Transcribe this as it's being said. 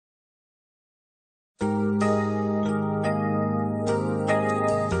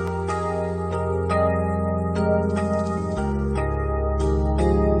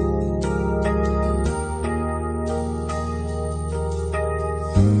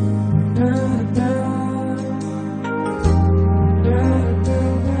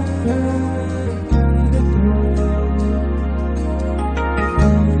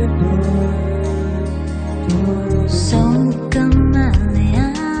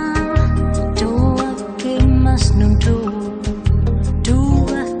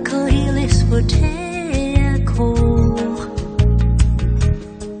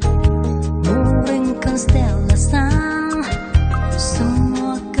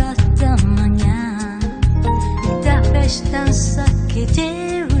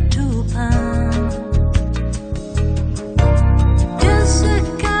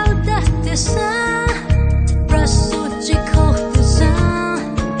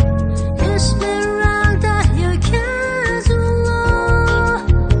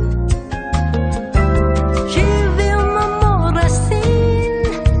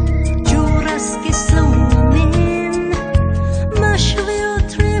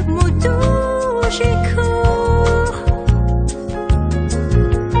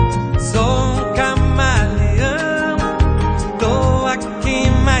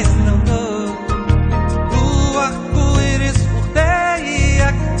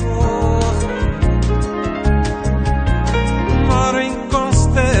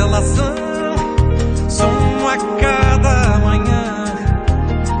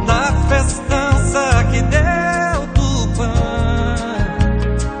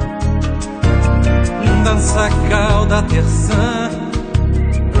trança, cauda terçã,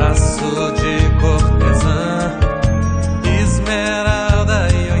 braço de cortesã, esmeralda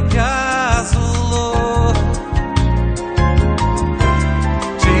e olhar azulô.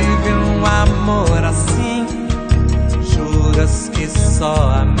 Tive um amor assim, juras que só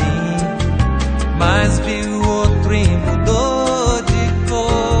a mim, mas vi o outro e mudou de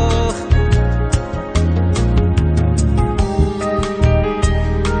cor.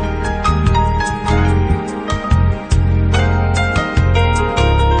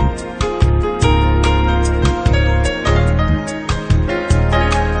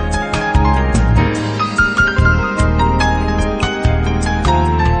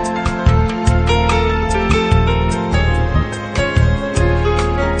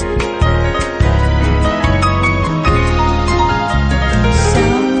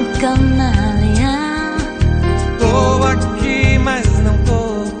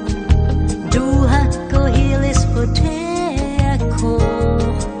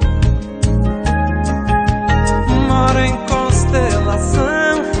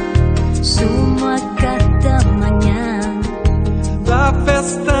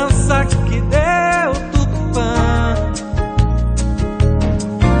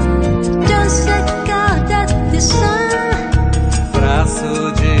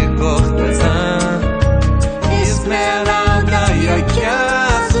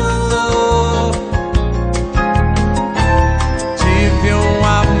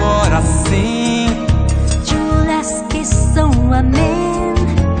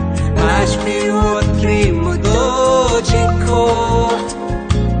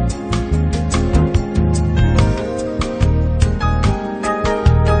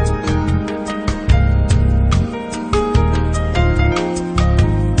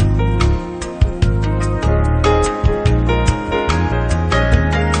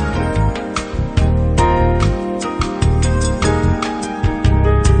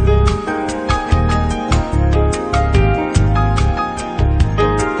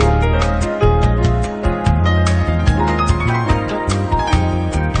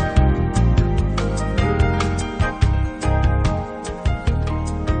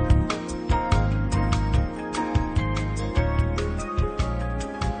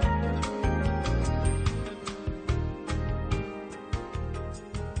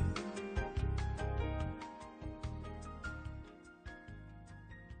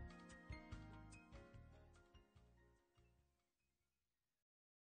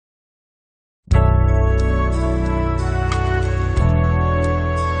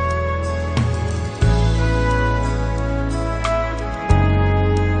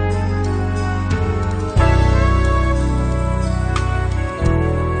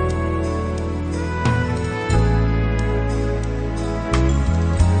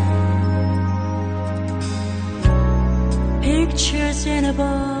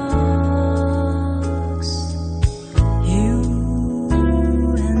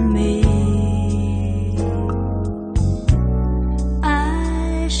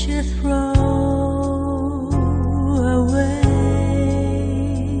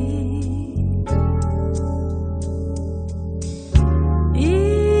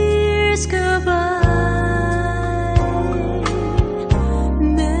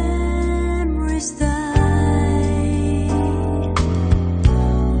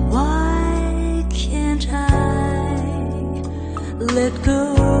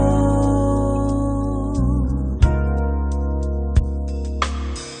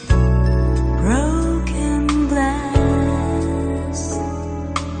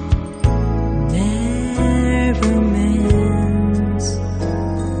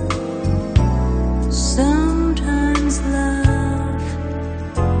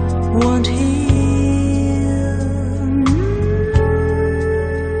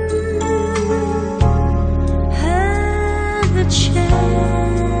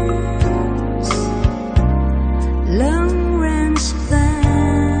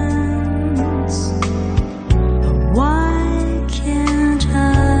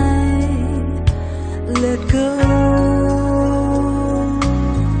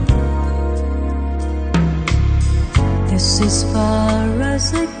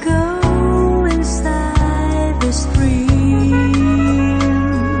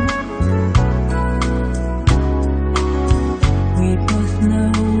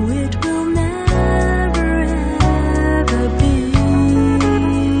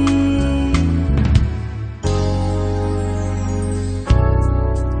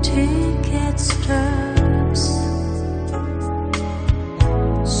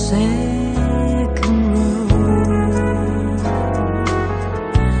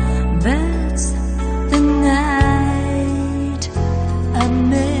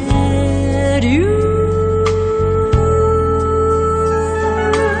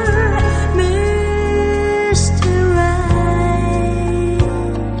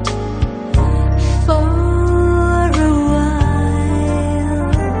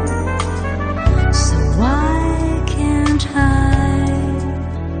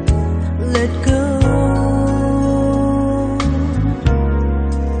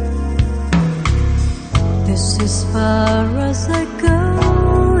 far as I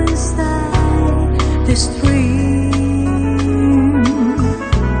go inside this dream,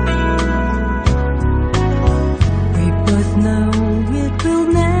 we both know it will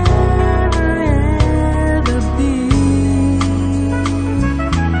never ever be.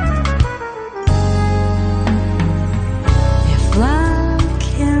 If love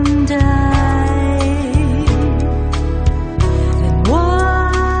can die, then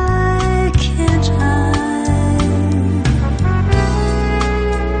why can't I?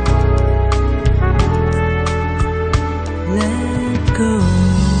 Let go.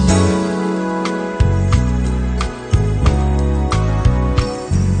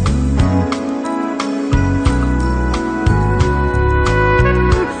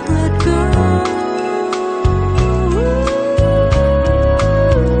 Let go. Let go.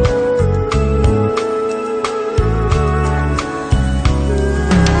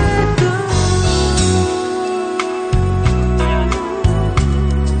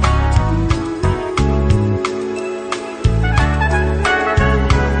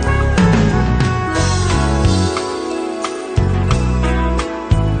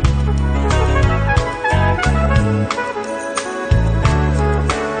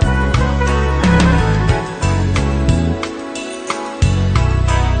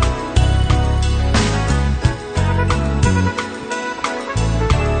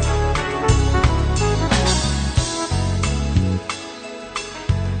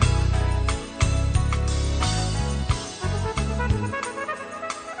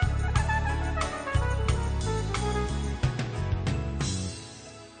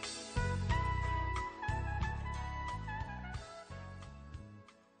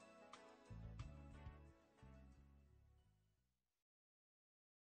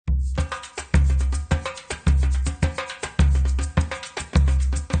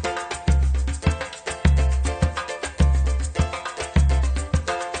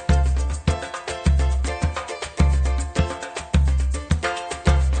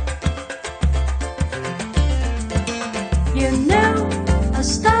 You know, a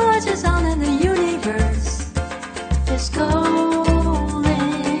starlight is on in the universe is calling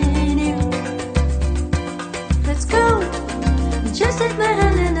you. Let's go. Just take my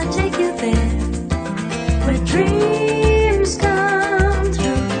hand and I'll take you there, where dreams come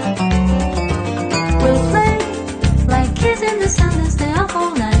true. We'll play like kids in the sun and stay up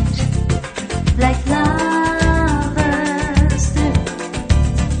all night, like lovers do.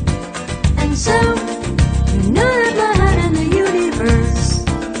 And so, you know that my heart and the universe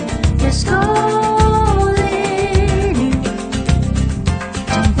is calling you.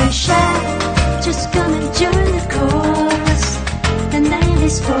 Don't be shy, just come and join the chorus. The night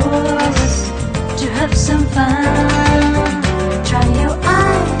is for us to have some fun. Dry your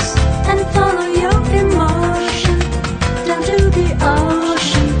eyes and follow your emotion down to the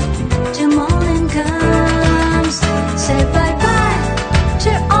ocean till morning comes. Say bye-bye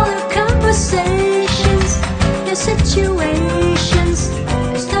to all your conversations, your situations.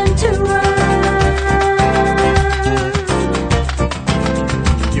 It's time to run.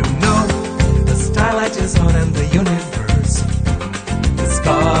 You know the starlight is on and the universe is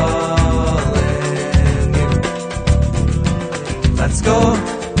calling you. Let's go.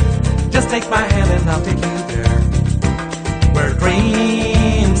 Just take my hand and I'll take you there, where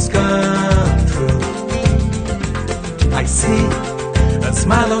dreams come true. I see a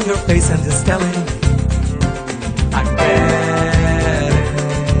smile on your face and it's telling me I'm getting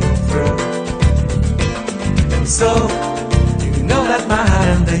through. And so, you know that my heart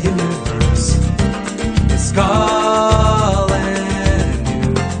and the universe is calling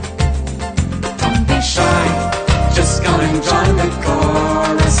you. Don't be shy, just come and join the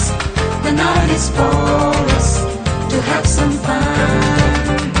chorus. The night is for us to have some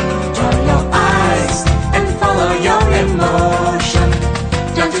fun. Dry your eyes and follow your emotion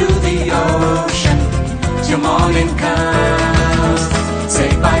down to the ocean till morning comes. Say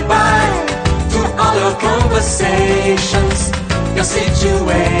bye-bye to all your conversations, your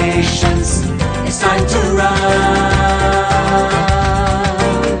situations. It's time to run.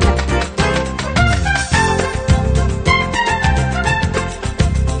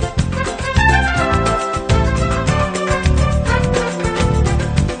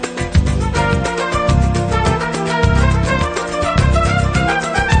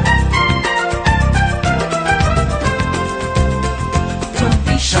 Don't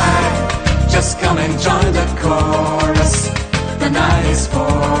be shy, just come and join the chorus. The night is for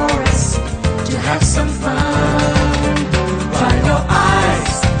us to have some fun. Dry your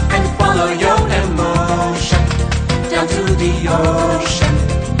eyes and follow your emotion down to the ocean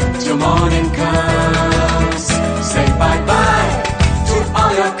till morning comes.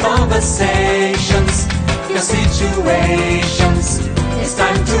 patience, it's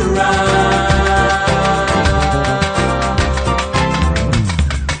time to run.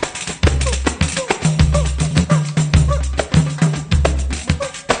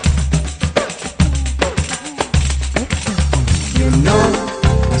 You know,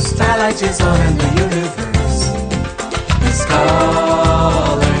 the starlight is on and the universe is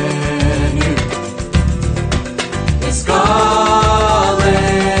calling you. It's calling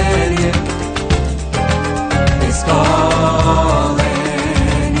you. It's calling you. It's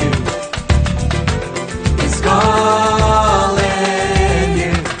calling you. It's calling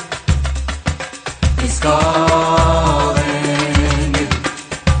you. It's calling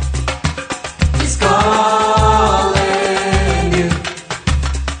you.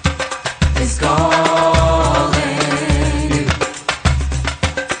 It's calling you.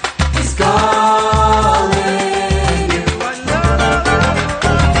 It's calling you. It's calling you.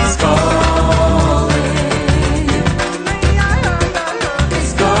 It's calling you. It's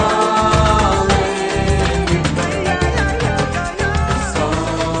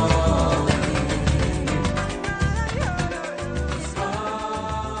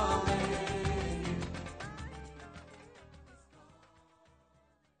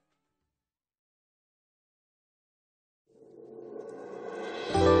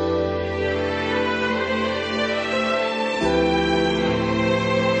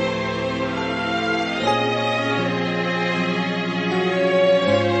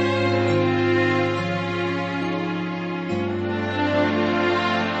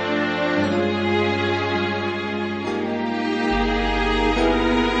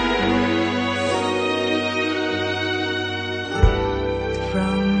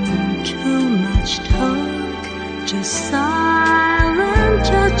From too much talk to silent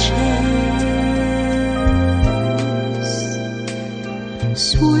touches,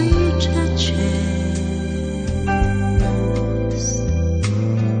 sweet touches.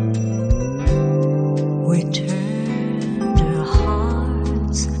 We turned our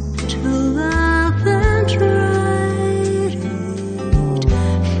hearts to love and tried it.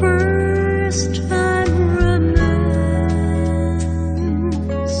 First time romance.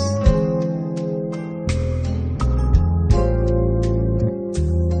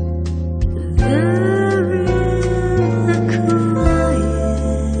 There in the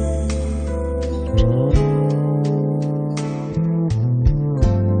quiet,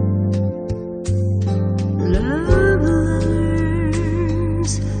 love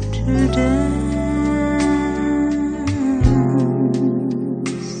learns to dance.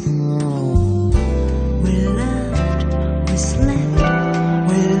 We laughed, we slept,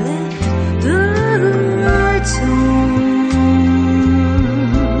 we left the lights on.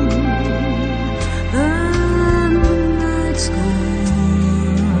 The night's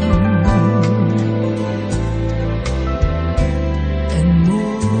gone, and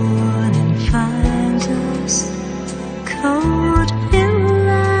morning finds us caught in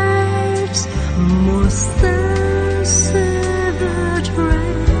life's most severed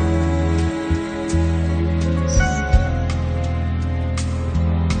race.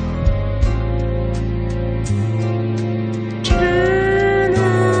 Turn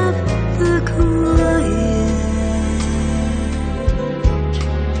off the quiet.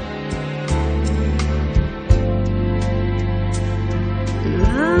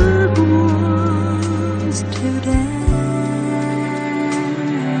 Love wants to dance.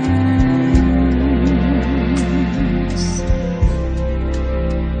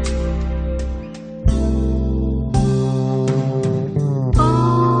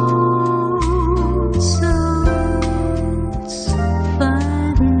 Old souls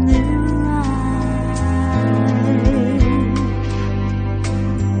find new life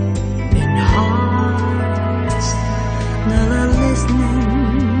in hearts that are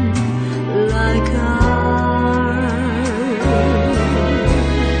listening like ours.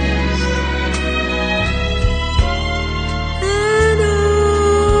 And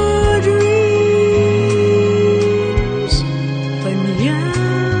our dreams find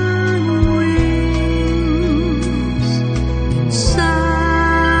young wings in silence,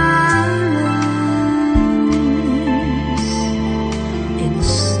 in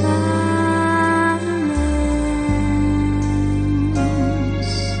silence.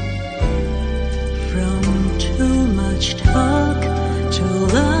 From too much talk to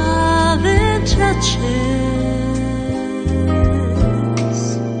love and touches,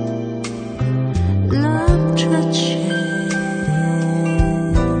 love touches.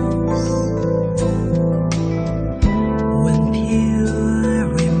 When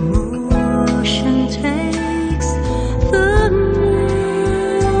pure emotion takes the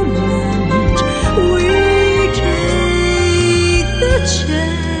moment, we take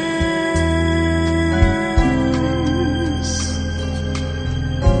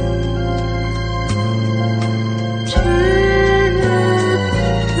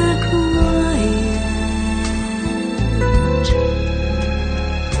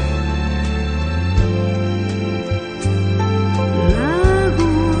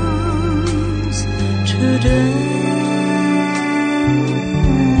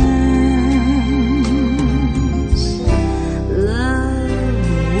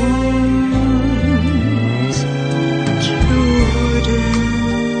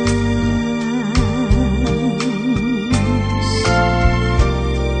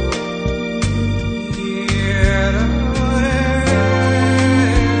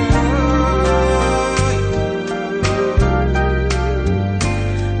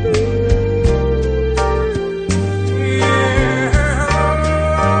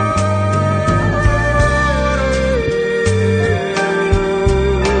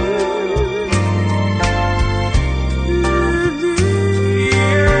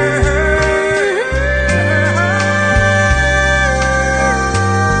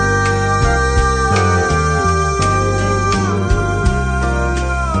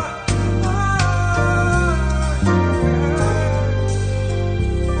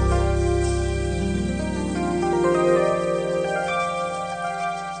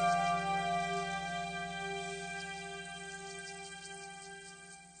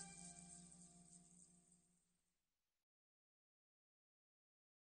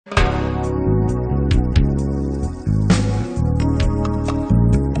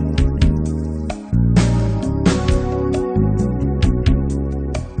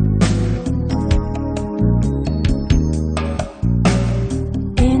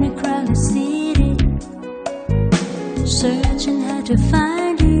to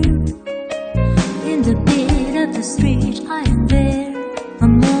find you. In the beat of the street, I am there.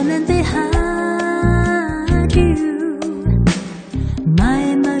 I'm running behind you. My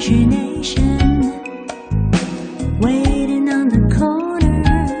imagination waiting on the corner.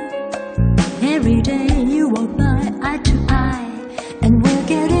 Every day you walk by, eye to eye, and we're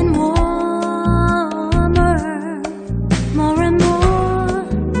getting warmer, more and more,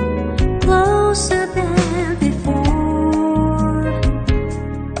 closer than before.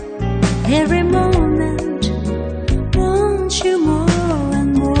 Every moment, want you more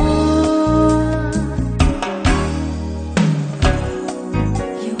and more.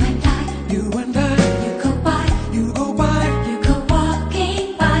 You and I, you go by, you go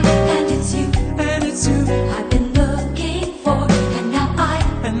walking by, and it's you. I've been looking for, and now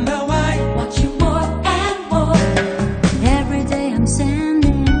I want you more and more. Every day I'm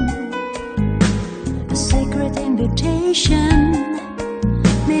sending a secret invitation.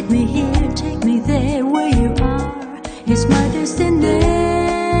 Meet me here, take me there, where you are is my destination.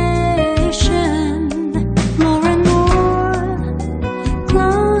 More and more,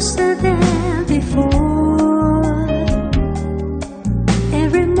 closer than before.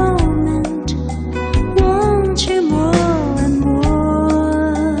 Every moment, want you more and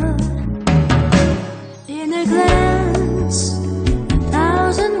more. In a glance,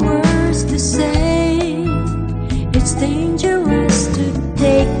 1,000 words to say. It's dangerous to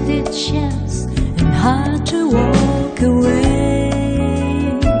take the chance and hard to walk away.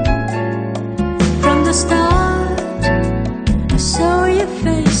 From the start, I saw your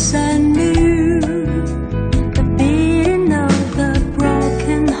face, I knew the beating of the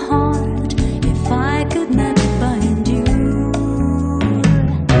broken heart. If I could not find you,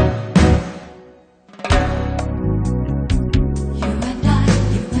 you and I,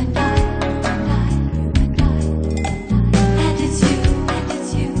 and it's you, and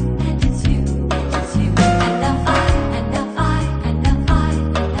it's you, and it's you, and it's you, and now I, and now I, and now I,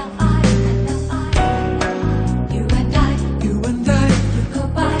 and now I, and now I. You and I, you go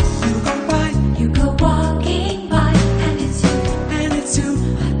by, you go walking by, and it's you.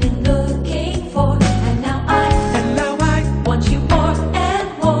 I've been looking for, and now I want you more and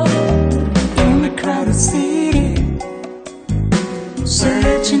more. In a crowded city,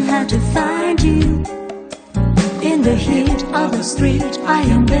 searching how to find you. In the heat of the street, I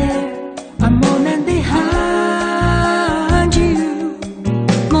am there. I'm on and behind you.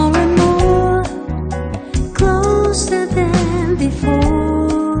 More and more, closer than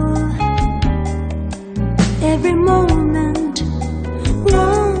before. Every moment,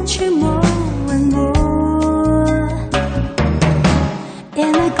 want you more and more.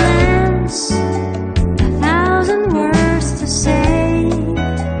 In a glance, 1,000 words to say.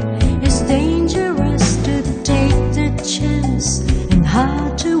 It's dangerous to take the chance and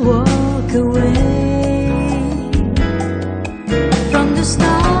hard to walk away.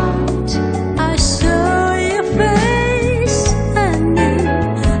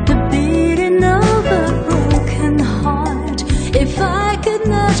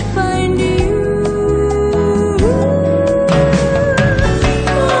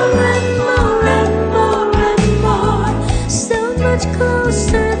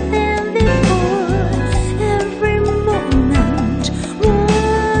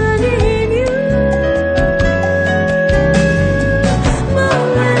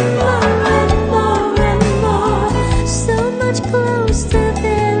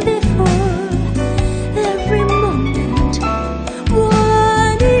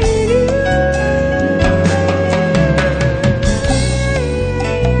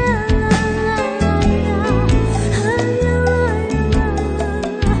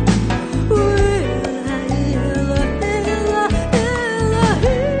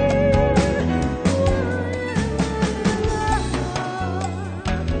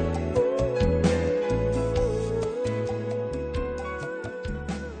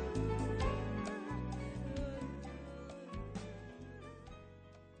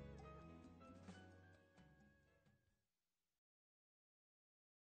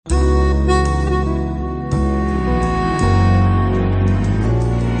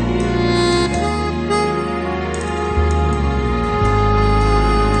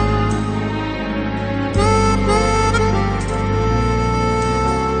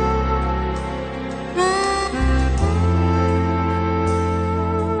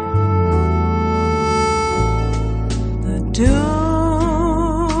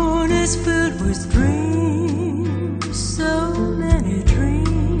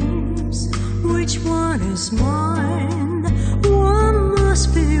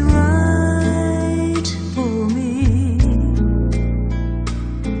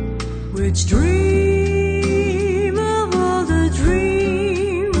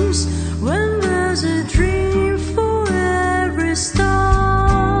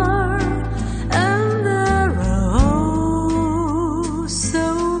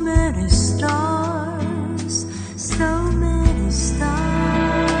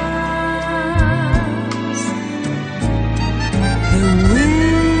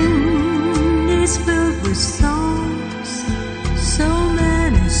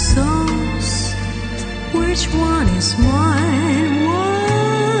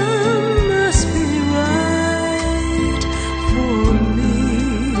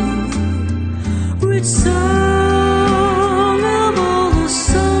 Which song of all the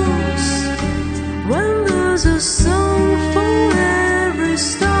songs, when there's a song for every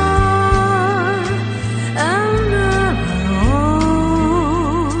star, and there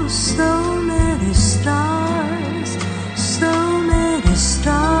are so many stars, so many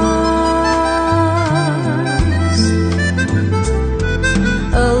stars.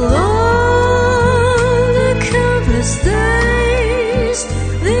 Along the countless days,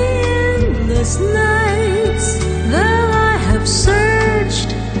 the endless nights that I have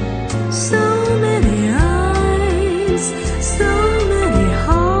searched, so many eyes, so many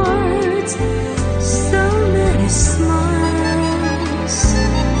hearts, so many smiles.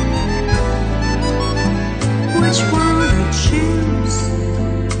 Which one to choose,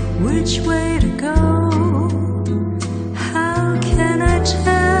 which way to go? How can I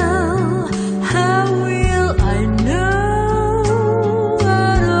tell? How will I know?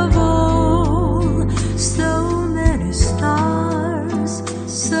 Out of all, so many stars,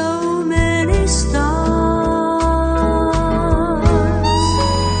 so many stars.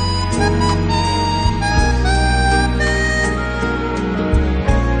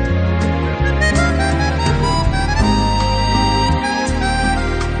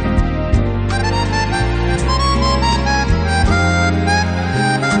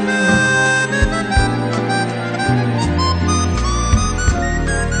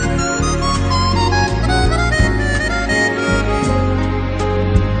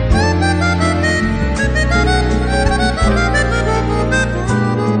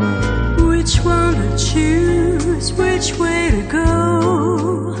 Which one to choose, which way to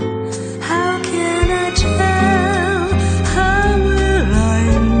go? How can I tell? How will I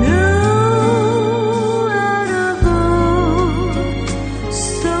know? Out of all,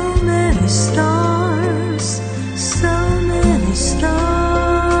 so many stars, so many stars.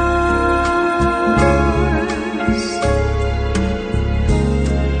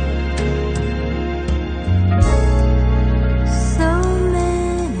 So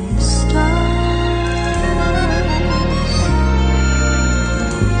many stars,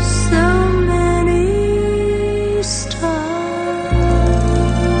 so many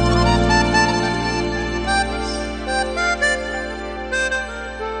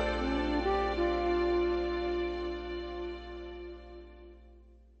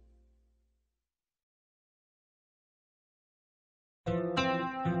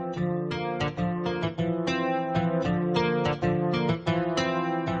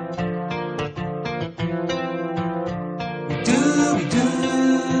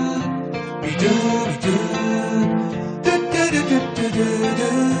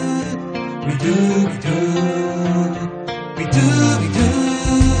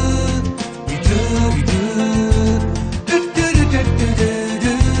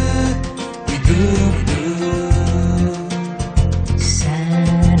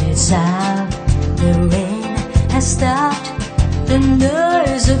Sun is out, the rain has stopped, the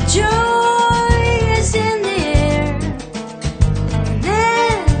noise of joy is in the air.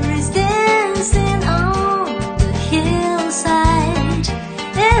 There is dancing on the hillside,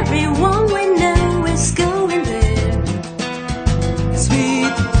 everyone we know is going there.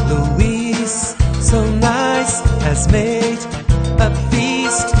 Sweet Louise, so nice, has made a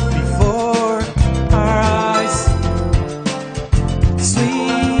feast before our eyes.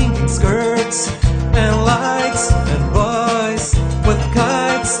 Swinging skirts and lights and boys with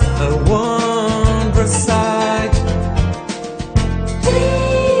kites, a wondrous sight.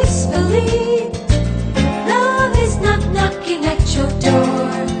 Please believe, love is not knocking at your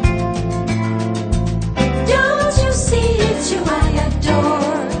door. Don't you see it's you I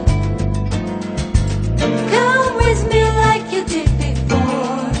adore? Come with me like you did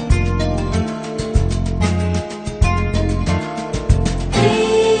before.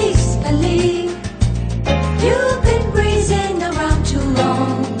 Please believe, you've been breezing around too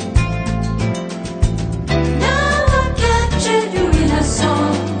long. Now I've captured you in a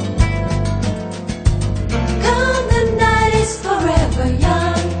song. Come, the night is forever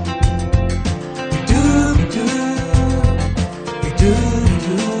young.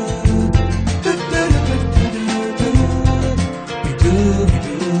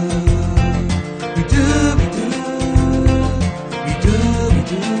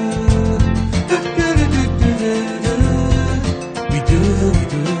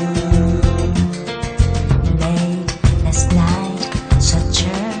 Late last night, such a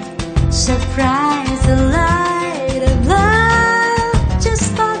surprise, the light of love just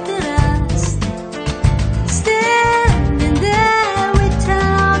spotted us. Standing there, we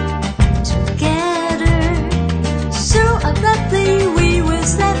talked together. So abruptly, we were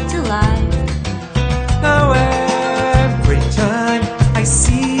left alive.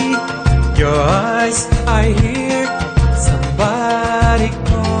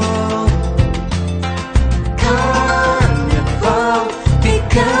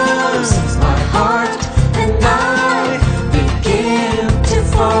 comes my heart and I begin to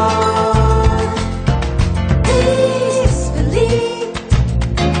fall. Please believe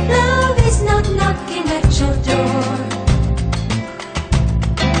love is not knocking at your door.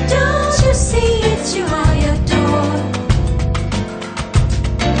 Don't you see it's you I adore?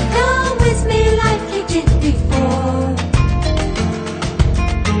 Come with me like you did before.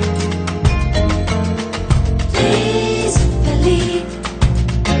 Please believe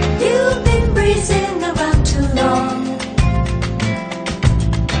you've been breezing around too long.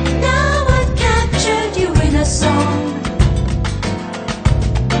 Now I've captured you in a song.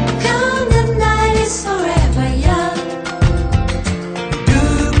 Come, the night is forever young.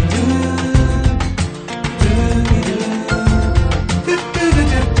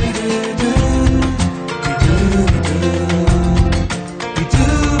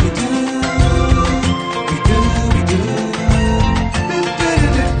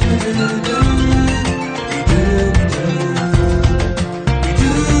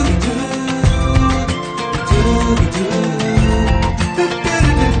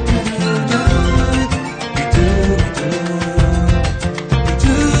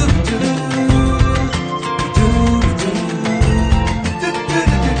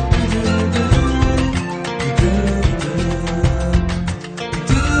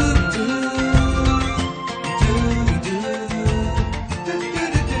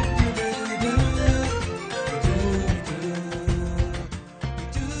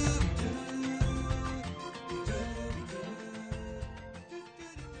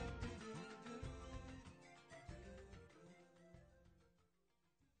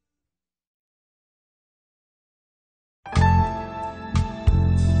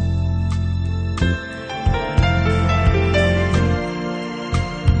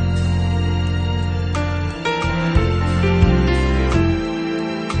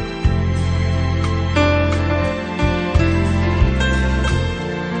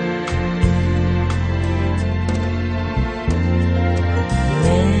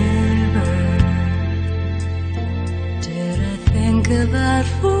 About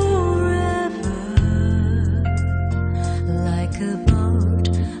forever, like a boat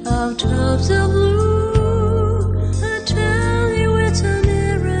of tubs of blue. I tell you it's a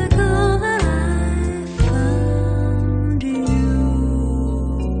miracle that I found you,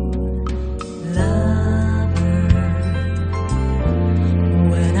 lover.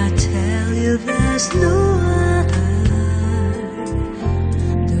 When I tell you there's no other,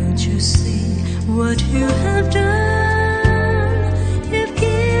 don't you see what you have done? You've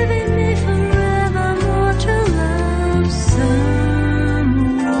given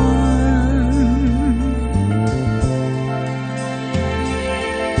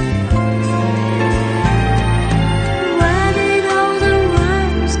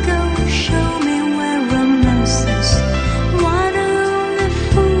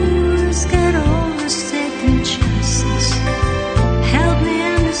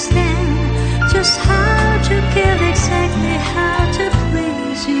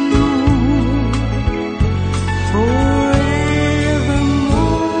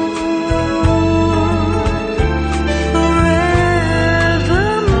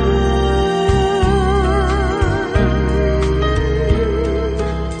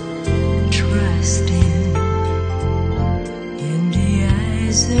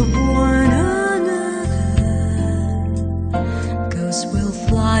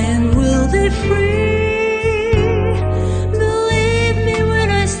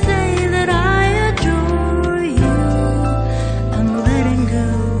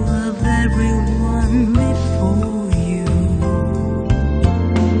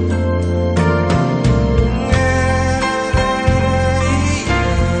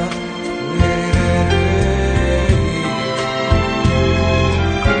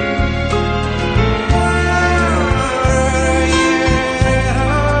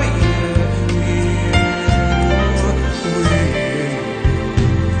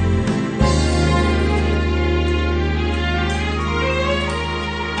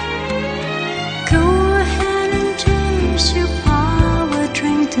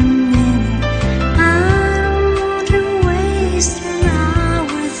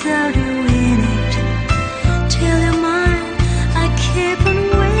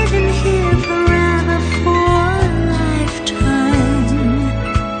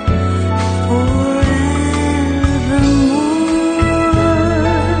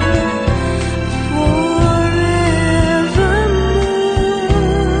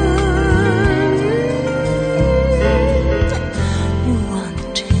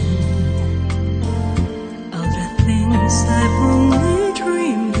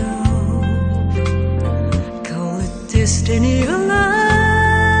destiny alive.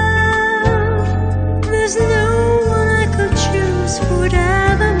 There's no one I could choose who would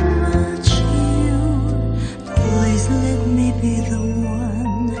ever match you. Please let me be the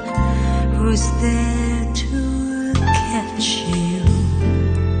one who's there to catch you.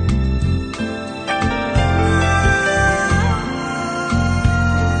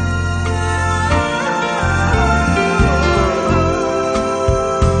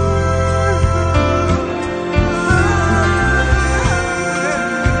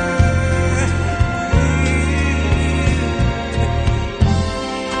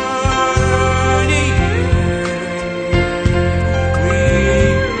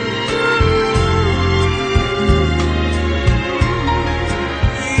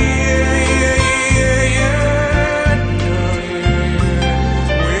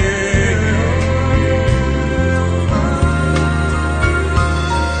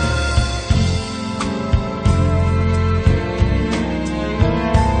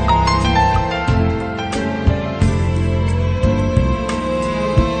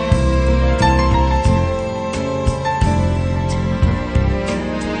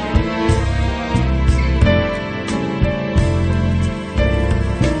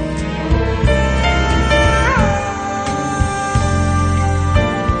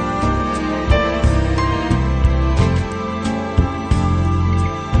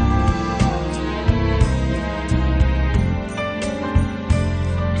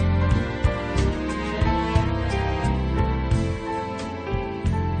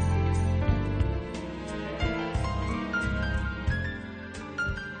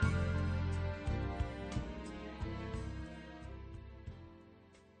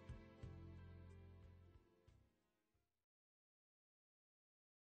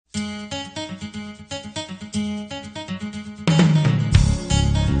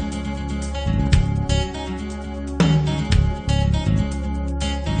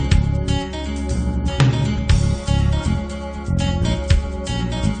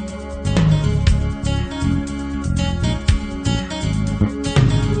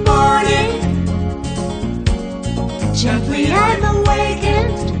 Gently I'm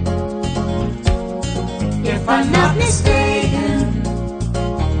awakened, if I'm not mistaken.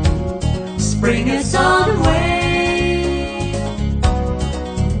 Spring is on the way.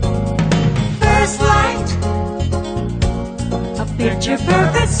 First light, a picture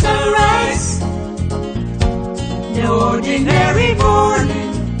perfect sunrise. No ordinary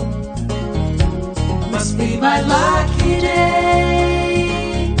morning, must be my lucky day.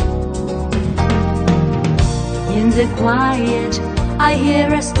 In the quiet, I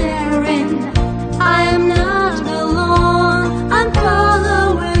hear a staring. I am not alone, I'm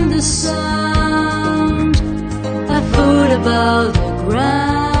following the sound. A foot above the ground.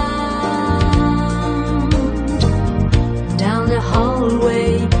 Down the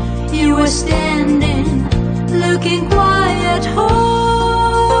hallway, you were standing, looking quiet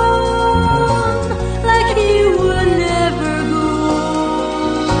home, like you were never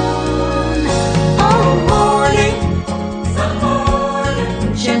gone. Oh, morning, some morning,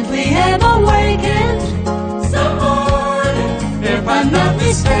 gently am awakened. Some morning, if I'm not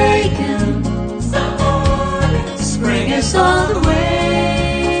mistaken. Some morning, spring is on the way.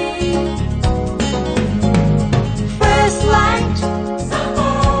 First light, some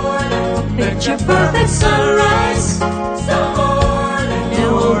morning, picture perfect sunrise. Some morning, no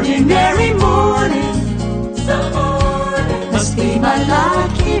ordinary morning. Some morning, must be my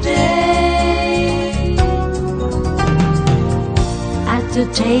lucky day. At the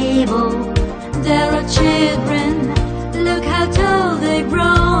table, there are children. Look how tall they've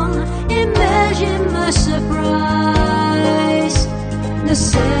grown. Imagine my surprise, the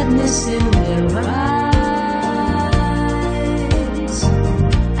sadness in their eyes.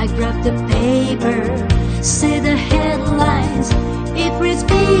 I grab the paper, say the headlines. It reads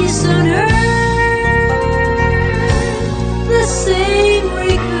peace on earth, the same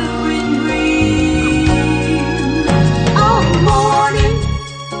recurring dream. Oh, morning,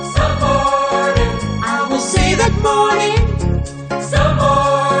 some morning, I will say that morning. Some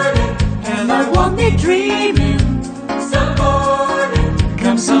morning, and I won't be dreaming. Some morning,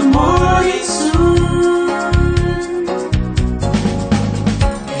 come some morning soon.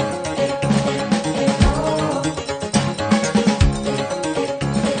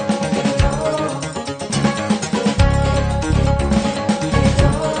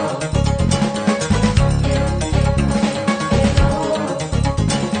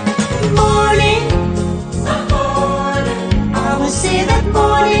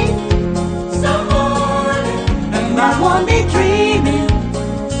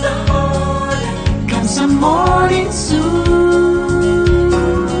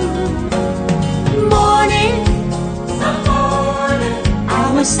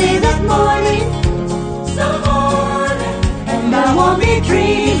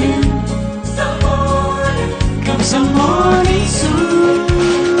 dreaming, comes the morning soon.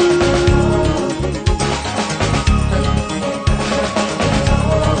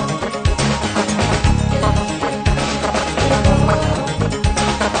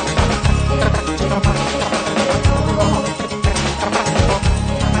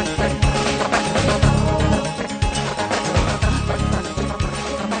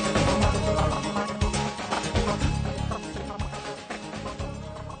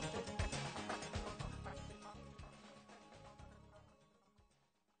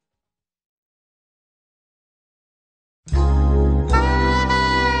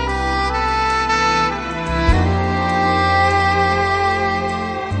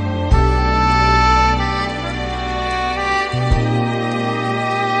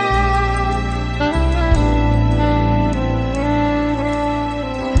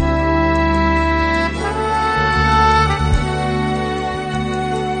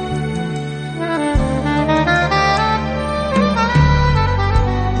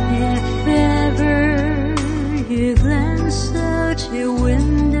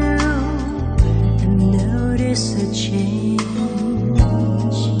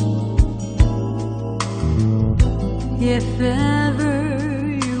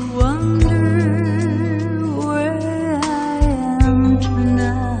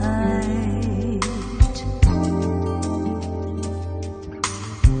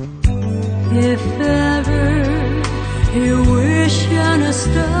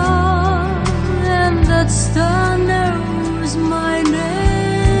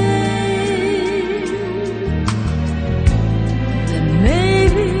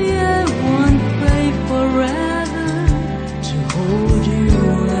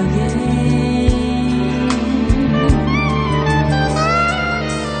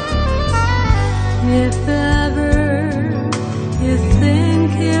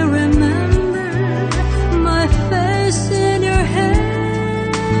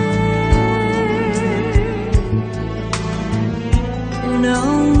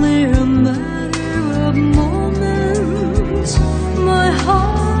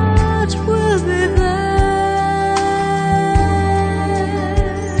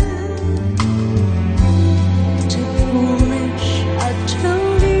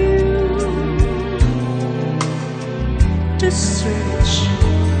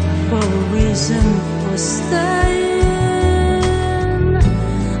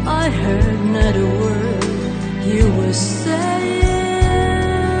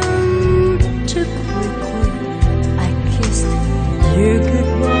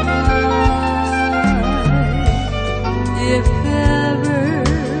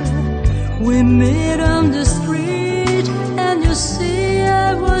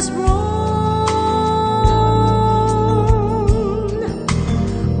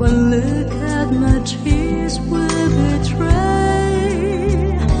 Tears will betray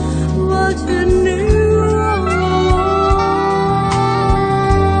what you need.